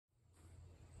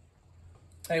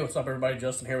Hey, what's up everybody?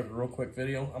 Justin here with a real quick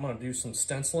video. I'm going to do some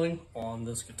stenciling on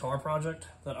this guitar project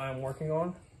that I'm working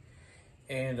on.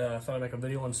 And I thought I'd make a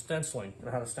video on stenciling and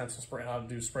how to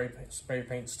do spray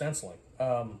paint stenciling.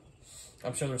 I'm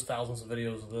sure there's thousands of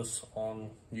videos of this on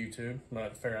YouTube, but I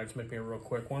figured I'd just make me a real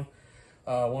quick one.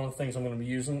 One of the things I'm going to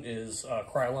be using is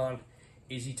Krylon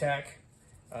Easy Tack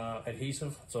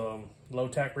adhesive. It's a low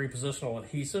tack repositional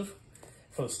adhesive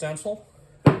for the stencil.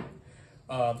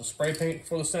 The spray paint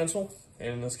for the stencil.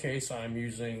 And in this case, I'm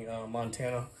using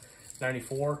Montana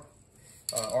 94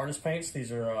 artist paints.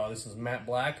 This is matte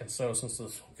black, and so since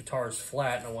this guitar is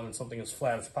flat, and I wanted something as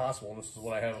flat as possible, and this is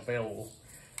what I have available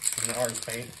as an artist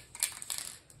paint.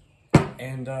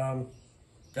 And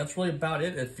that's really about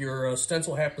it. If your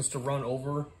stencil happens to run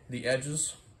over the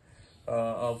edges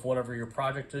of whatever your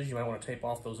project is, you might want to tape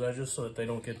off those edges so that they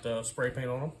don't get spray paint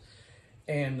on them.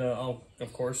 And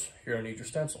of course, you're gonna need your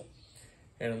stencil.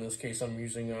 And in this case, I'm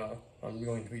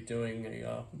going to be doing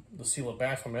the seal of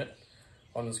Baphomet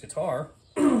on this guitar.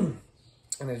 And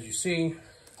as you see,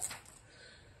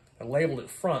 I labeled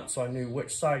it front, so I knew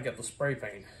which side got the spray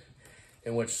paint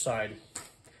and which side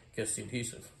gets the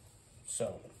adhesive.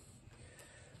 So,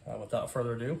 without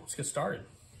further ado, let's get started.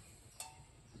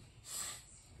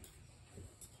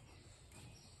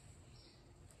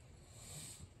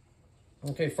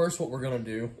 Okay, first what we're going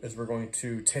to do is we're going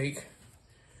to take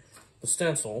the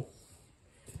stencil,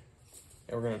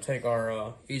 and we're going to take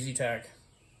our Easy Tack,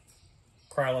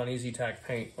 Krylon Easy Tack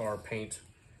paint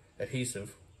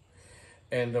adhesive,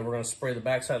 and we're going to spray the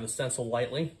backside of the stencil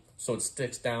lightly so it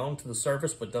sticks down to the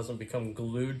surface but doesn't become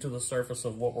glued to the surface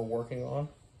of what we're working on.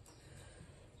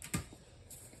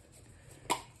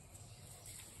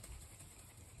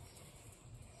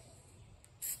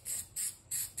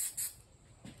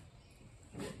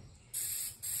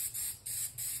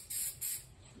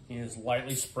 You just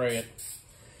lightly spray it.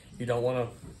 You don't want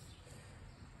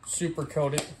to super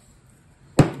coat it.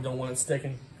 You don't want it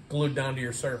sticking glued down to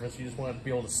your surface. You just want it to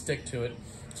be able to stick to it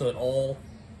so that all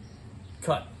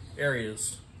cut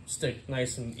areas stick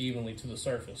nice and evenly to the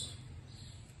surface.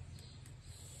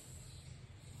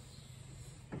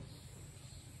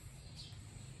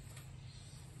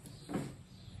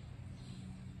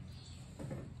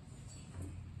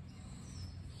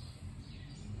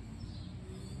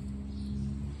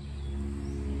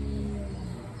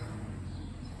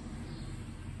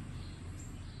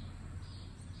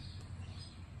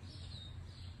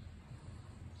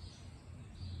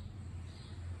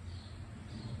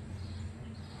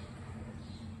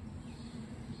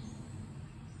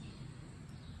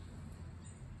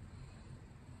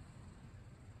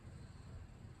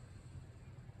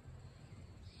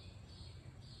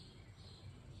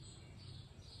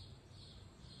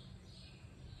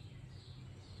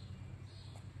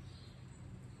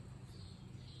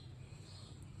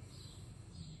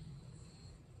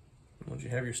 Once you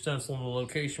have your stencil in the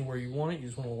location where you want it, you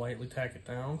just want to lightly tack it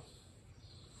down.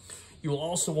 You will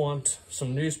also want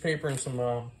some newspaper and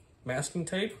some masking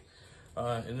tape.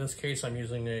 In this case, I'm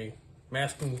using a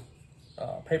masking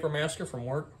paper masker from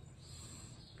work.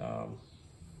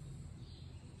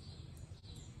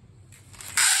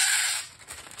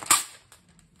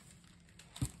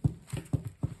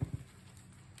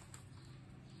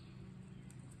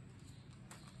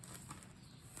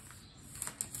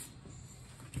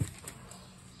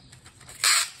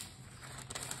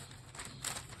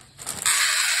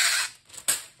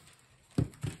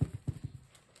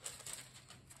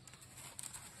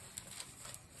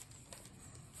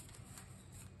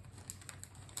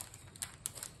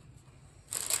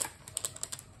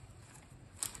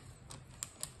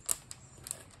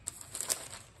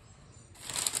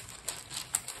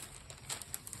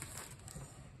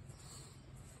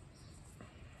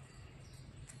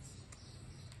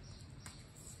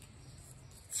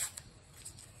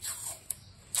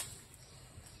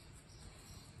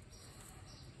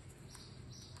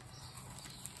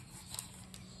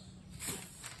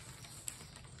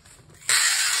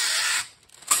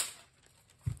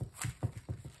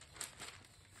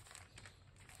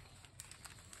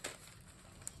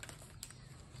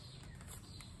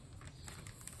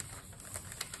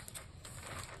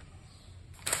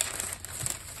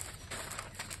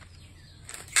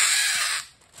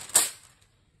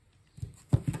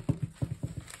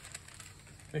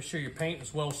 Make sure your paint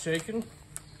is well shaken.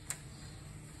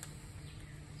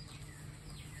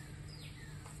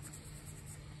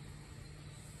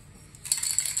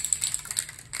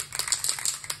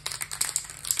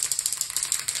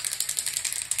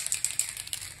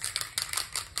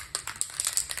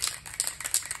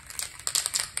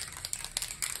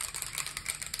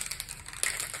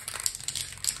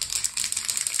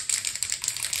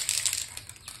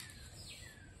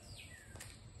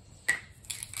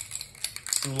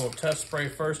 Do a little test spray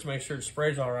first to make sure it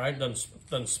sprays all right,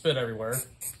 doesn't spit everywhere.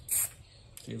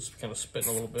 See, it's kind of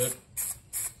spitting a little bit.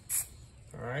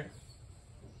 All right.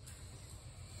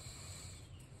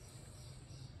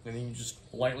 And then you just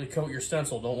lightly coat your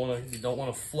stencil. You don't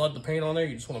want to flood the paint on there.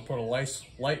 You just want to put a nice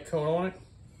light coat on it,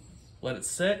 let it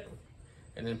sit,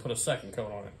 and then put a second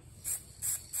coat on it.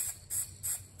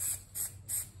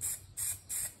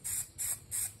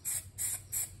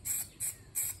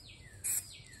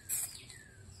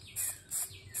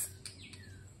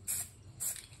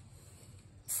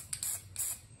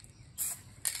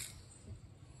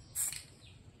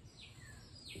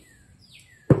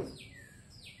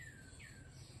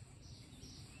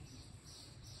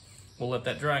 We'll let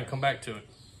that dry and come back to it.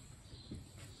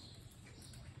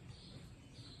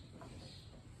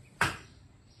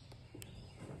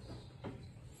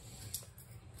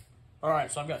 All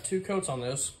right, so I've got 2 coats on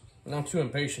this, and I'm too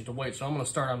impatient to wait, so I'm gonna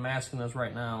start unmasking this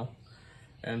right now,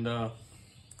 and we'll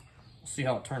see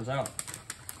how it turns out.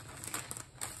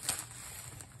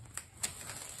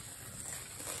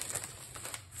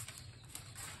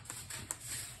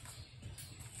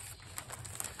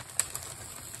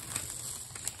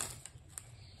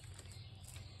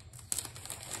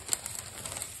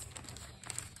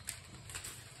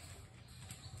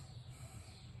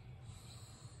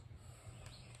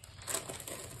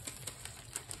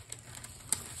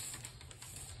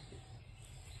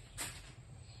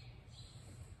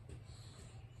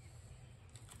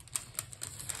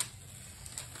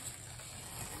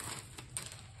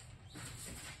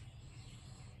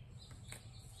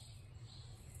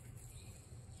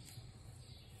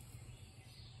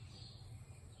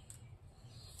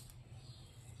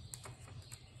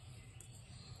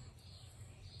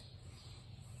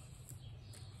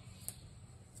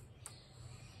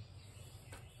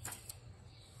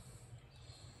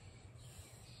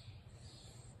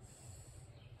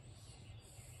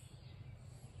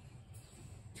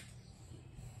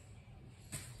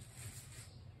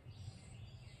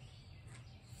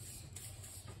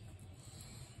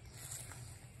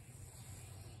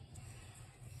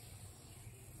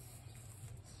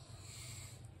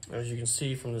 As you can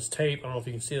see from this tape, I don't know if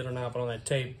you can see it or not, but on that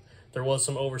tape, there was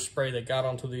some overspray that got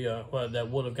onto the, that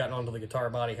would have gotten onto the guitar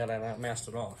body had I not masked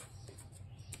it off.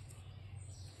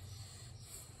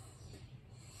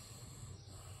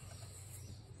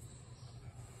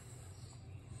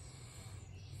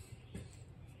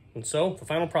 And so, the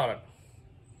final product.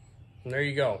 And there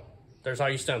you go. There's how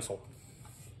you stencil.